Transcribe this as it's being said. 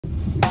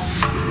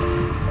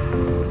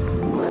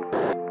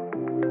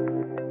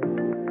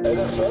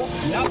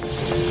Yep.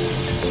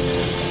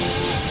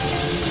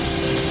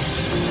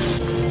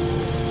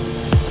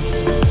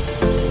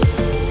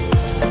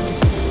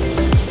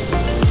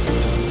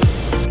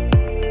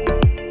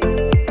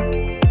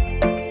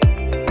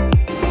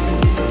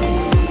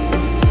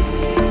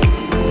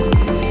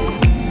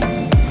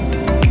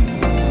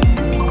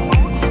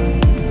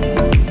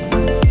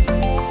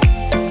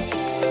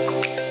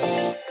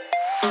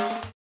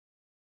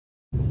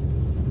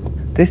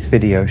 This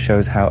video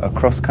shows how a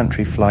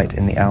cross-country flight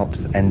in the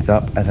Alps ends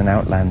up as an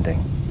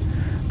outlanding.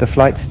 The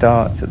flight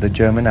starts at the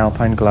German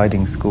Alpine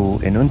Gliding School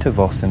in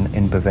Untervossen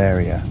in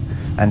Bavaria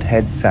and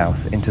heads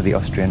south into the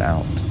Austrian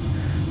Alps.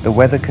 The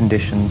weather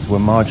conditions were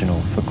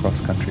marginal for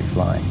cross-country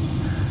flying.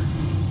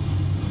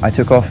 I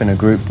took off in a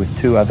group with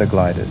 2 other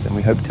gliders, and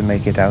we hoped to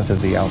make it out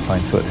of the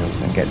Alpine foothills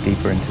and get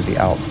deeper into the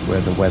Alps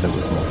where the weather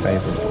was more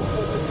favourable.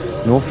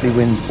 Northerly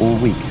winds all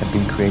week had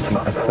been creating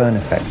a fern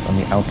effect on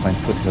the Alpine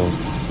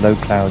foothills, low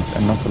clouds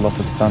and not a lot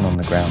of sun on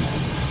the ground.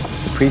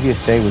 The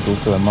previous day was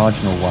also a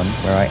marginal one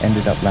where I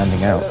ended up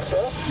landing out,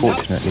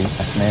 fortunately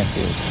at an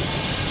airfield.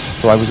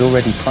 So I was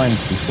already primed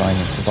to be flying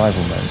in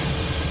survival mode.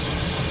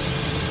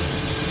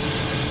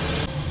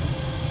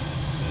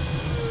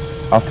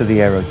 After the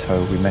aero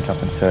tow, we met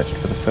up and searched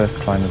for the first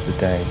climb of the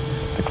day.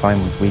 The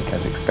climb was weak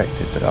as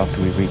expected, but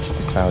after we reached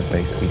the cloud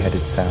base we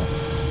headed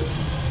south.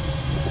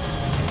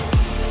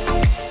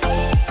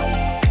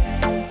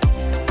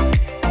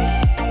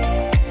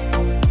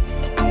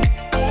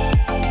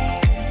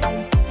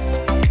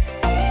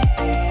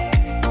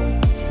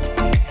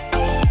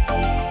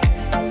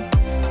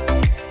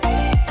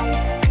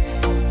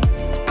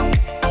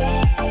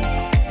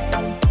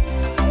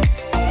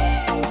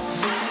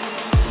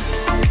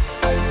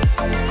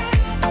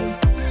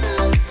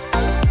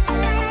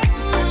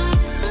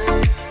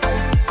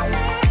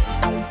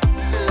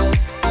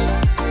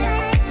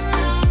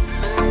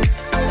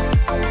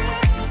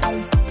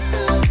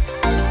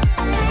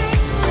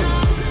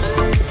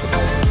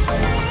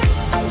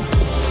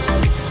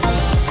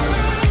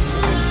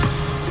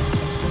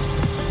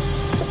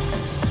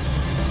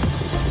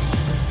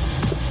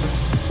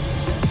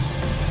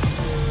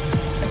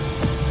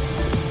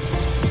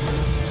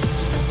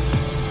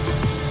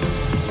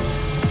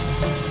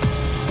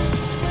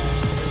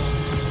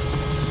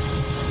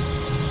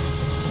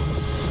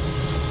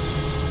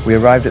 We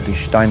arrived at the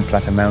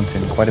Steinplatte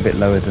mountain quite a bit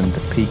lower than the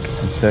peak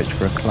and searched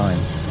for a climb.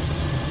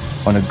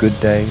 On a good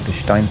day, the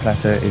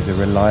Steinplatte is a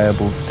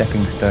reliable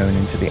stepping stone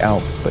into the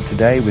Alps, but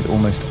today, with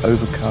almost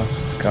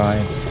overcast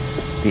sky,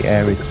 the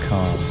air is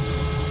calm.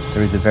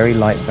 There is a very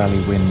light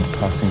valley wind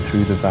passing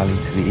through the valley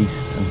to the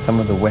east, and some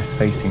of the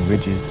west-facing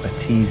ridges are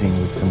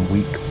teasing with some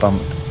weak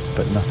bumps,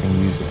 but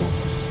nothing usable.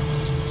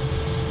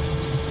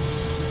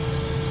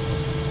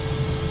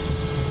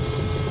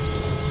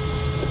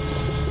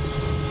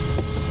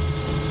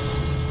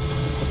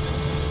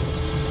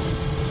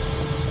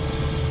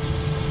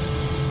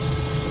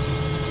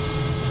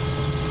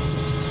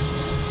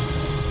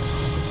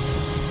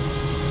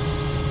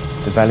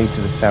 The valley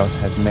to the south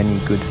has many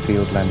good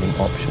field landing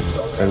options,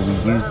 so we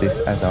use this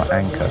as our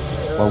anchor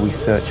while we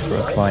search for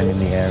a climb in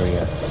the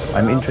area.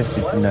 I'm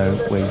interested to know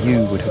where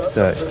you would have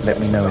searched.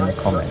 Let me know in the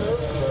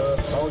comments.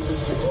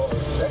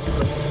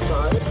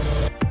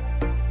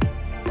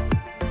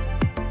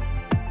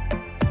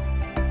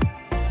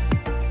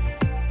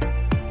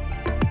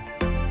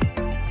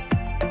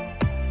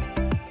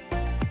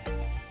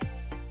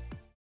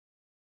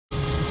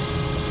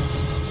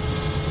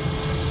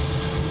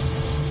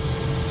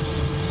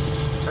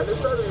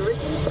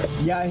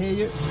 Yeah, I hear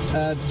you.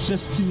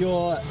 Just to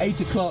your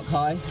 8 o'clock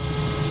high.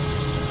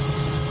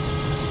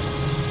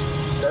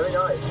 Very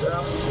nice. You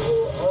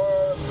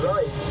are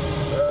right.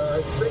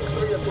 I think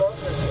 3 o'clock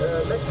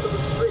next to the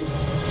street.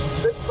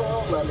 This is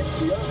our outlanding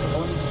here.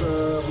 Once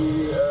we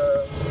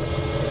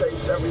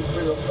changed every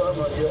single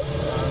thermal here.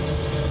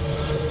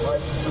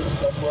 Might do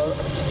that well.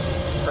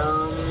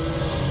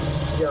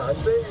 Yeah, I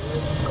think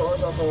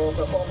because of our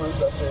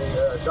performance as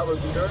a double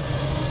beater,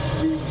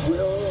 we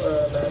will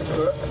land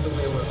first and then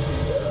we will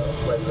see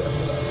where we have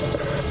to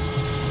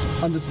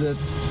land. Understood.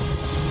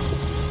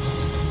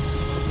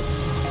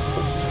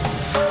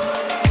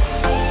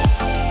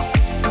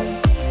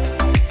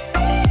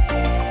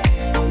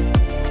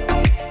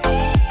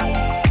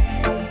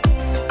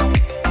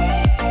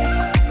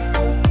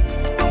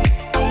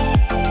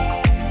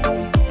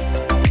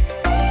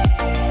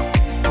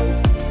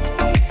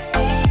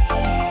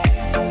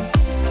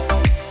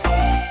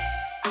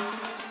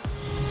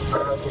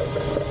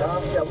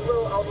 Yeah, we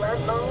will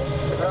outland now,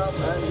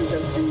 and you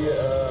can see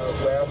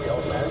where we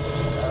outland.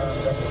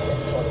 Then we can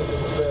follow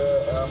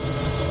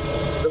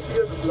the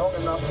field is long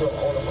enough for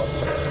all of us.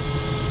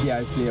 Yeah,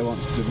 I see a one.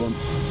 Good one.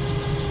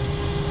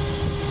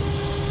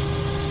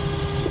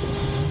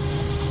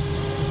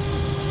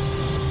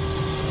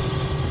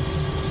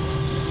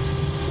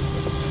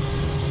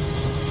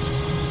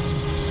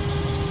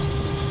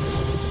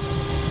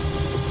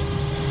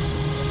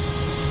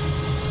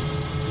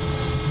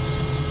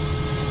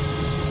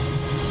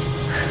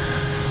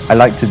 I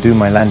like to do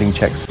my landing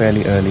checks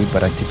fairly early,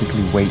 but I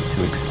typically wait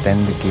to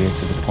extend the gear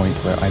to the point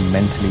where I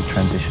mentally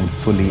transition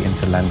fully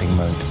into landing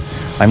mode.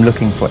 I'm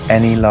looking for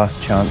any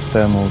last chance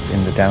thermals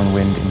in the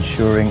downwind,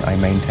 ensuring I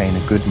maintain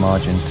a good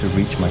margin to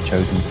reach my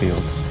chosen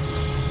field.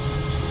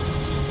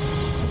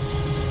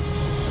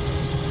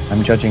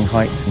 I'm judging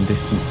heights and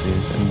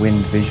distances and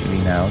wind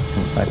visually now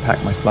since I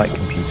packed my flight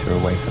computer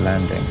away for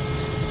landing.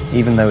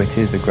 Even though it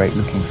is a great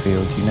looking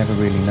field, you never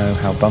really know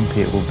how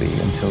bumpy it will be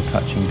until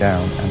touching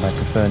down, and I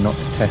prefer not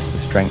to test the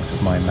strength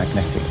of my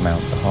magnetic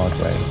mount the hard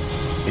way.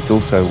 It's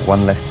also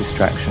one less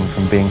distraction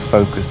from being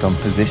focused on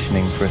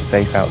positioning for a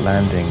safe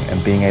outlanding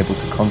and being able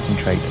to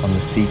concentrate on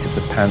the seat of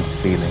the pants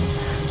feeling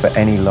for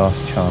any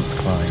last chance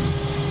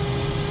climbs.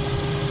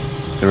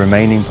 The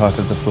remaining part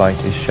of the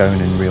flight is shown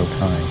in real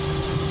time.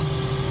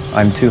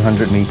 I'm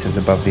 200 meters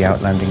above the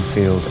outlanding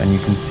field, and you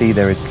can see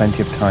there is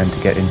plenty of time to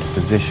get into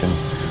position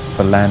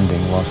for landing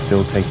while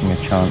still taking a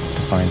chance to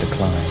find a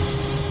climb.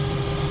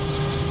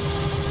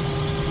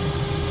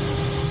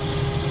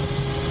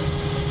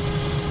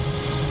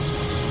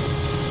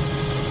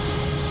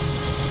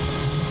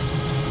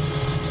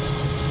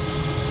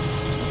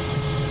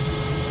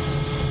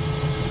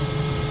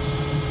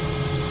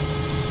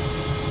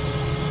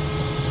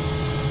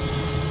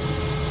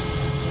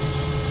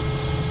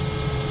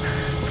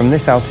 From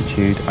this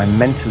altitude, I'm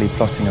mentally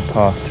plotting a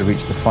path to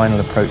reach the final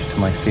approach to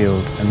my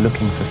field and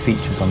looking for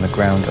features on the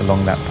ground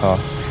along that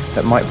path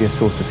that might be a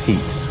source of heat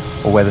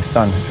or where the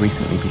sun has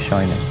recently been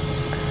shining.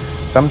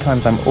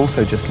 Sometimes I'm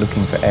also just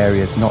looking for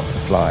areas not to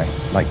fly,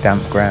 like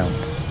damp ground.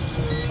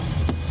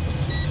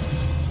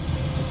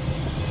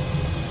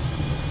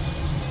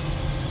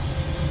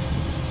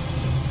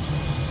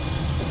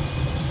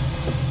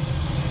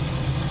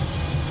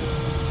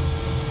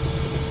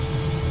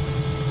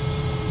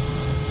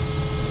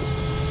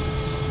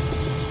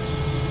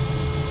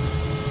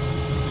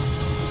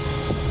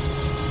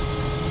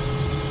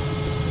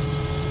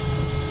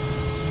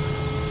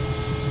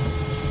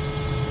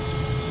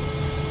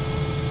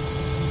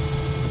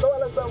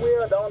 We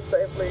are down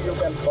safely, you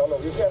can follow.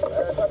 You can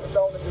touch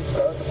down in this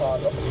first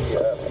part of the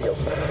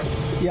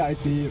field. Yeah, I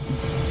see.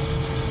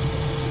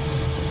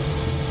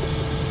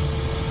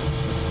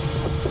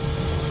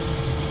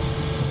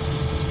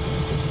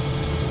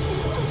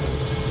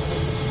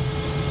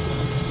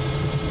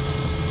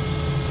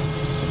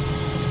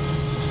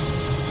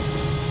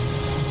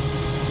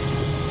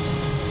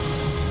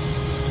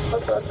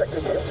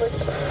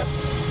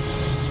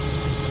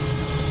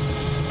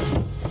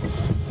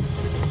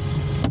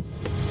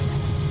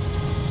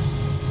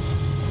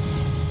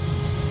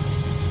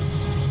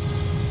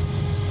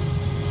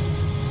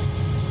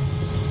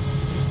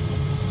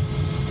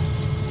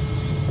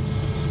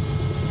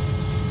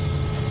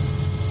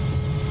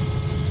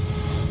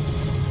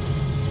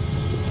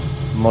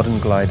 Modern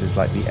gliders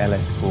like the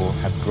LS4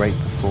 have great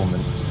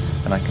performance,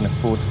 and I can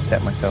afford to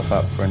set myself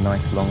up for a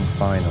nice long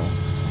final.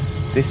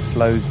 This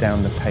slows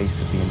down the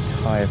pace of the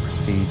entire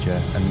procedure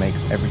and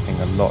makes everything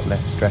a lot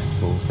less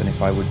stressful than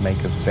if I would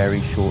make a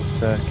very short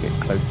circuit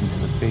close into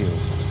the field.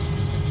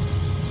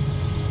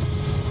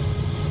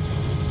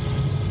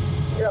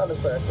 Yeah,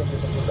 that's I think you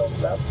can put on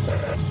that.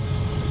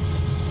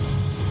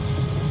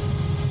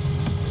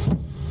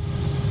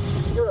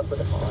 You're a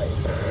bit high.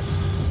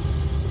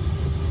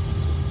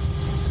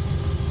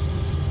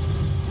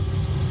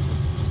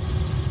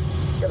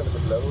 Get a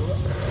bit low.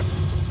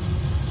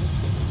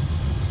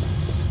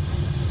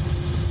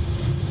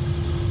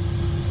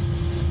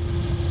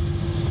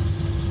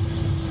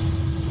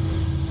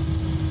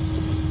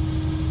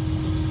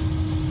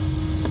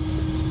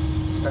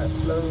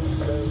 Slow.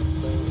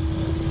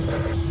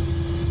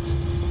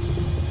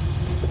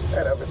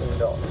 And everything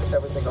down.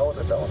 Everything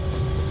ordered down.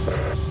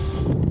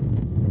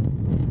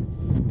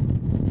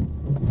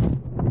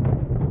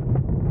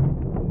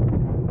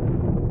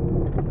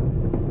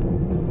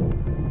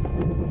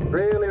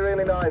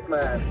 Really nice,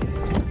 man.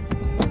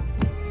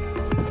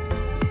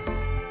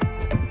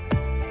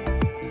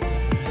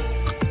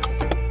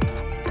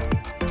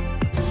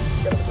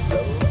 Get a bit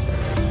low.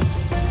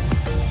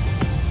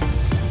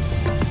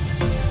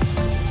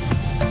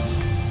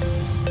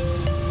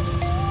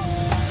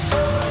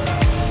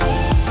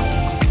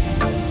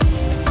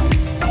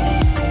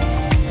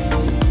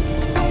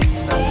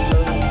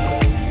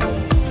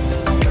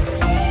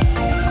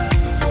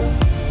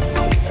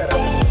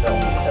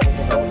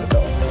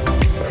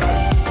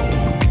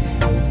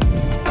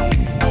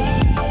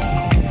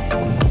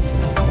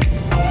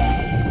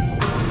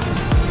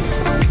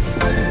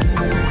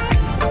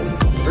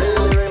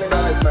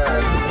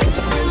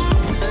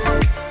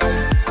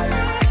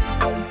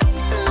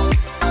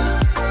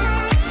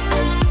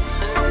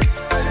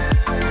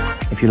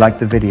 If you liked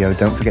the video,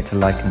 don't forget to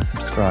like and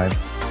subscribe.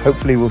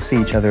 Hopefully we'll see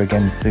each other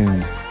again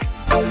soon.